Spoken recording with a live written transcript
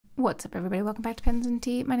What's up, everybody? Welcome back to Pens and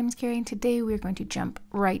Tea. My name is Carrie, and today we're going to jump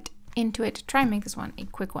right into it to try and make this one a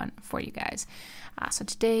quick one for you guys. So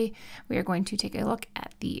today we are going to take a look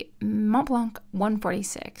at the Montblanc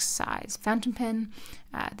 146 size fountain pen.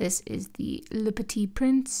 This is the Le Petit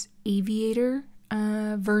Prince Aviator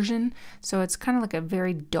version, so it's kind of like a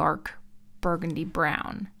very dark burgundy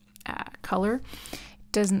brown color.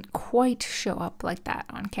 It doesn't quite show up like that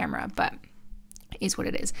on camera, but is what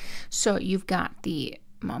it is. So you've got the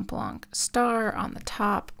Montblanc star on the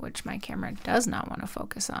top, which my camera does not want to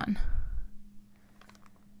focus on,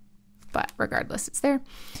 but regardless, it's there.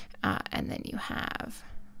 And then you have,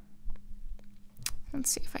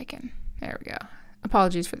 let's see if I can, there we go.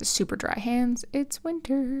 Apologies for the super dry hands, it's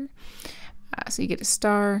winter. So you get a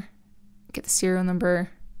star, get the serial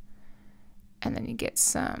number, and then you get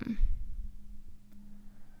some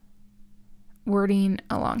wording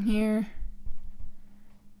along here.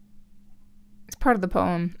 Part of the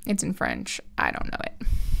poem, it's in French, I don't know it.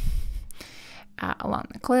 Along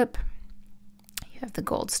the clip you have the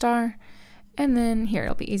gold star, and then here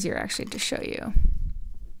it'll be easier actually to show you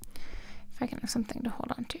if I can have something to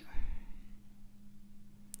hold on to.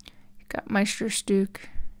 You've got Meisterstück,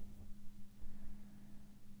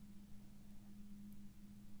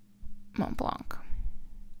 Montblanc.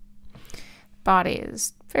 Body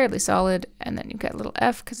is fairly solid, and then you've got a little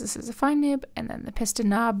F because this is a fine nib, and then the piston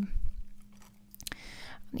knob.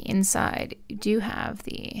 On the inside, you do have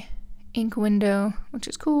the ink window, which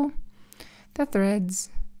is cool. The threads,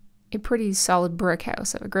 a pretty solid brick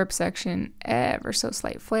house of a grip section, ever so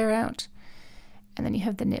slight flare out. And then you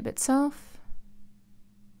have the nib itself,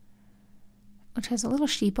 which has a little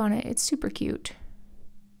sheep on it. It's super cute.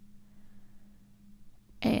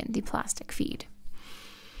 And the plastic feed.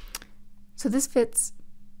 So this fits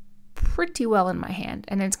pretty well in my hand,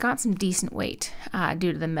 and it's got some decent weight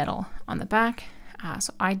due to the metal on the back.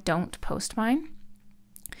 So I don't post mine.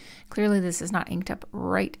 Clearly this is not inked up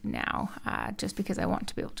right now, just because I want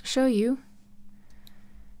to be able to show you.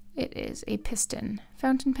 It is a piston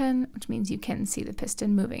fountain pen, which means you can see the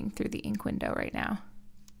piston moving through the ink window right now.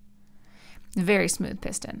 Very smooth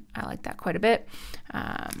piston. I like that quite a bit.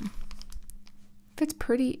 Fits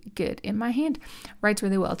pretty good in my hand. Writes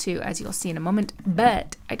really well too, as you'll see in a moment,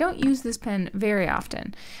 but I don't use this pen very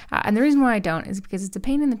often. And the reason why I don't is because it's a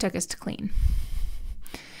pain in the tuchus to clean.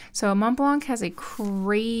 So Montblanc has a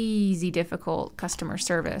crazy difficult customer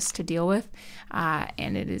service to deal with,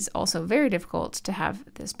 and it is also very difficult to have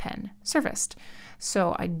this pen serviced.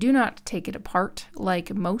 So I do not take it apart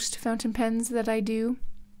like most fountain pens that I do.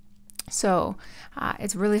 So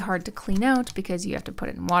it's really hard to clean out because you have to put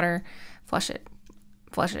it in water, flush it,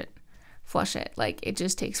 flush it, flush it. Like, it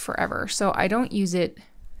just takes forever. So I don't use it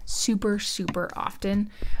super often,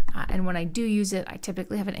 and when I do use it, I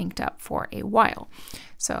typically have it inked up for a while.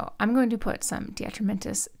 So I'm going to put some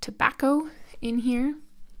Diatramentis tobacco in here.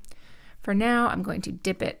 For now, I'm going to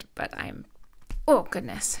dip it, but I'm, oh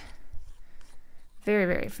goodness,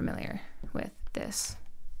 very familiar with this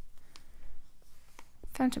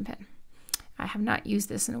fountain pen. I have not used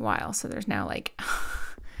this in a while, so there's now like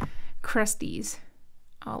crusties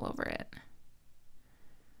all over it.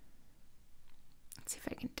 See if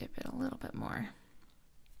I can dip it a little bit more.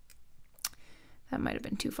 That might have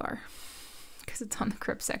been too far because it's on the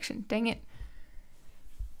grip section. Dang it.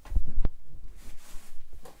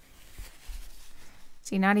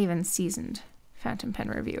 See, not even seasoned fountain pen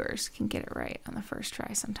reviewers can get it right on the first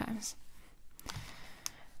try sometimes.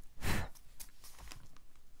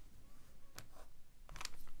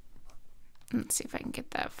 Let's see if I can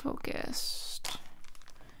get that focused.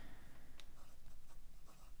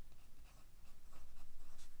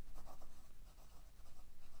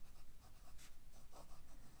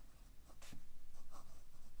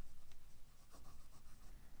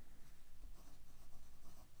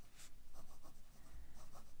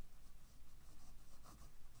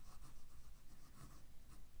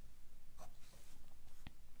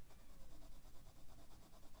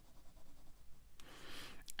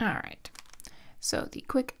 All right, so the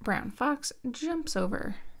quick brown fox jumps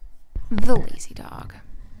over the lazy dog.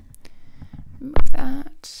 Move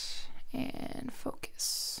that and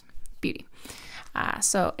focus. Beauty.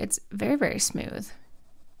 So it's very smooth.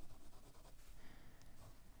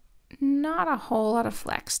 Not a whole lot of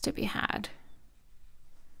flex to be had.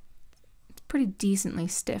 It's pretty decently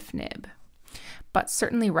stiff nib, but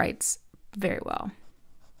certainly writes very well.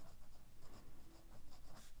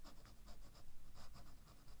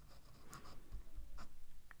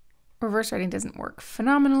 Reverse writing doesn't work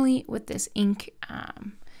phenomenally with this ink,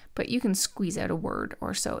 but you can squeeze out a word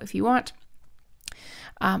or so if you want.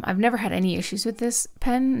 I've never had any issues with this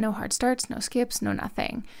pen. No hard starts, no skips, no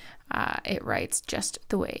nothing. It writes just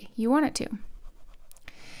the way you want it to.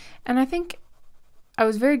 And I think I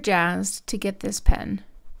was very jazzed to get this pen.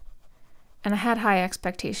 And I had high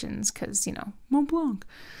expectations because, Montblanc.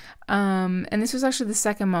 And this was actually the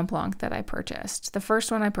second Montblanc that I purchased. The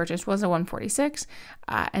first one I purchased was a 146,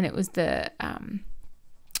 and it was the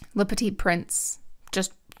Le Petit Prince,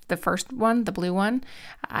 just the first one, the blue one.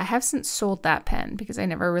 I have since sold that pen because I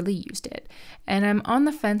never really used it. And I'm on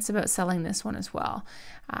the fence about selling this one as well,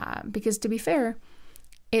 because to be fair,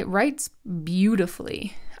 it writes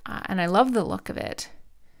beautifully, and I love the look of it.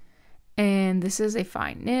 And this is a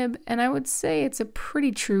fine nib, and I would say it's a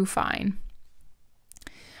pretty true fine.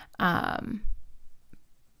 But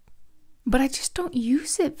I just don't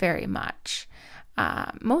use it very much,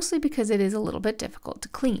 mostly because it is a little bit difficult to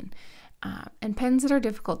clean. And pens that are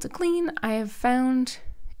difficult to clean, I have found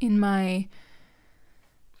in my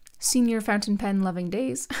senior fountain pen loving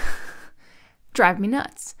days, drive me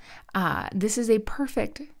nuts. This is a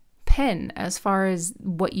perfect pen as far as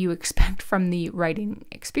what you expect from the writing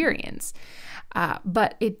experience.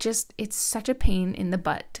 But it's such a pain in the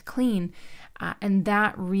butt to clean. And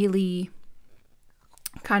that really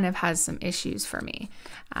kind of has some issues for me.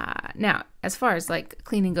 Now, as far as like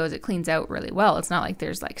cleaning goes, it cleans out really well. It's not like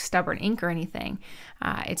there's like stubborn ink or anything.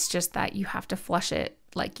 It's just that you have to flush it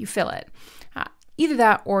like you fill it. Either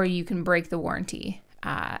that or you can break the warranty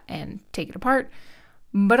and take it apart.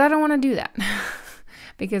 But I don't want to do that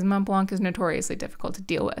because Montblanc is notoriously difficult to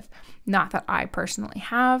deal with. Not that I personally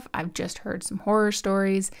have. I've just heard some horror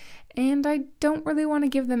stories, and I don't really want to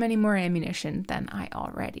give them any more ammunition than I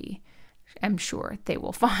already am sure they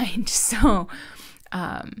will find. So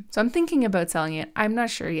I'm thinking about selling it. I'm not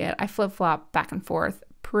sure yet. I flip-flop back and forth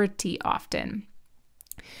pretty often.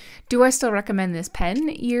 Do I still recommend this pen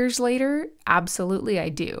years later? Absolutely, I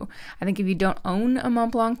do. I think if you don't own a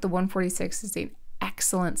Montblanc, the 146 is an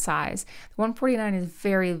excellent size. The 149 is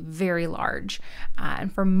very, very large.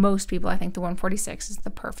 And for most people, I think the 146 is the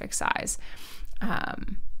perfect size.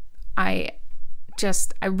 I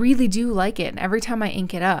really do like it. And every time I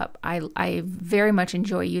ink it up, I very much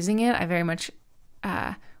enjoy using it. I very much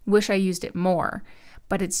wish I used it more,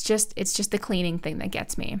 but it's just the cleaning thing that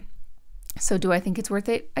gets me. So do I think it's worth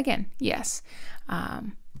it? Again, yes.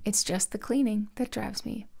 It's just the cleaning that drives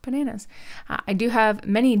me bananas. I do have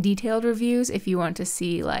many detailed reviews if you want to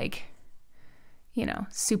see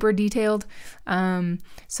super detailed.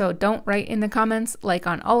 So don't write in the comments, like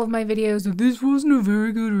on all of my videos, this wasn't a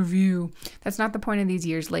very good review. That's not the point of these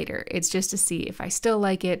years later. It's just to see if I still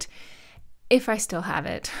like it, if I still have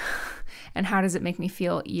it, and how does it make me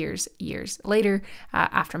feel years later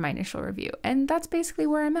after my initial review. And that's basically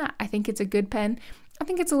where I'm at. I think it's a good pen. I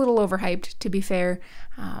think it's a little overhyped, to be fair,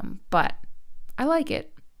 but I like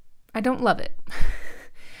it. I don't love it.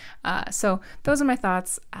 So those are my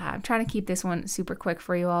thoughts. I'm trying to keep this one super quick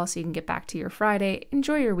for you all so you can get back to your Friday.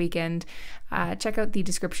 Enjoy your weekend. Check out the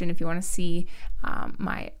description if you want to see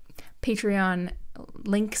my Patreon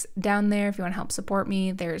links down there if you want to help support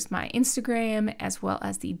me. There's my Instagram as well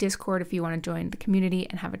as the Discord if you want to join the community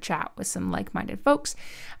and have a chat with some like-minded folks.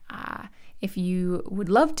 If you would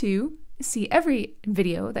love to see every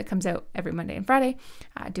video that comes out every Monday and Friday,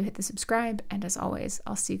 do hit the subscribe. And as always,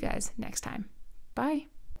 I'll see you guys next time. Bye.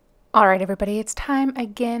 All right, everybody, it's time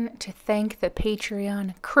again to thank the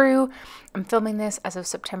Patreon crew. I'm filming this as of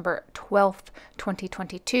September 12th,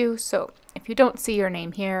 2022. So if you don't see your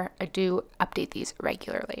name here, I do update these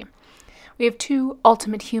regularly. We have two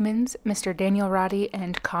ultimate humans, Mr. Daniel Roddy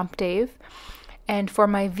and Comp Dave. And for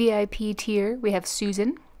my VIP tier, we have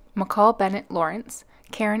Susan, McCall Bennett Lawrence,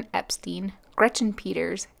 Karen Epstein, Gretchen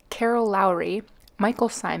Peters, Carol Lowry, Michael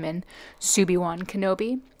Simon, Subiwan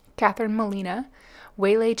Kenobi, Catherine Molina,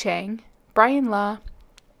 Weilei Chang, Brian Law,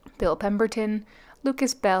 Bill Pemberton,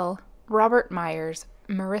 Lucas Bell, Robert Myers,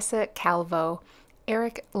 Marissa Calvo,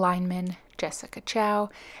 Eric Lineman, Jessica Chow,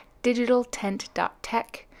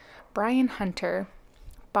 DigitalTent.tech, Brian Hunter,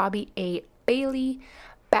 Bobby A. Bailey,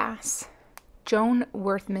 Bass, Joan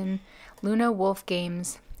Worthman, Luna Wolf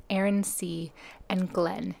Games, Aaron C., and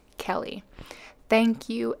Glenn Kelly. Thank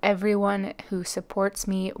you, everyone who supports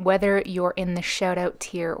me, whether you're in the shout out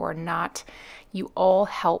tier or not. You all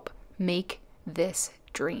help make this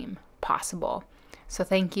dream possible. So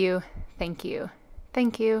thank you, thank you,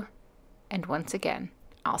 thank you. And once again,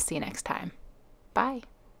 I'll see you next time. Bye.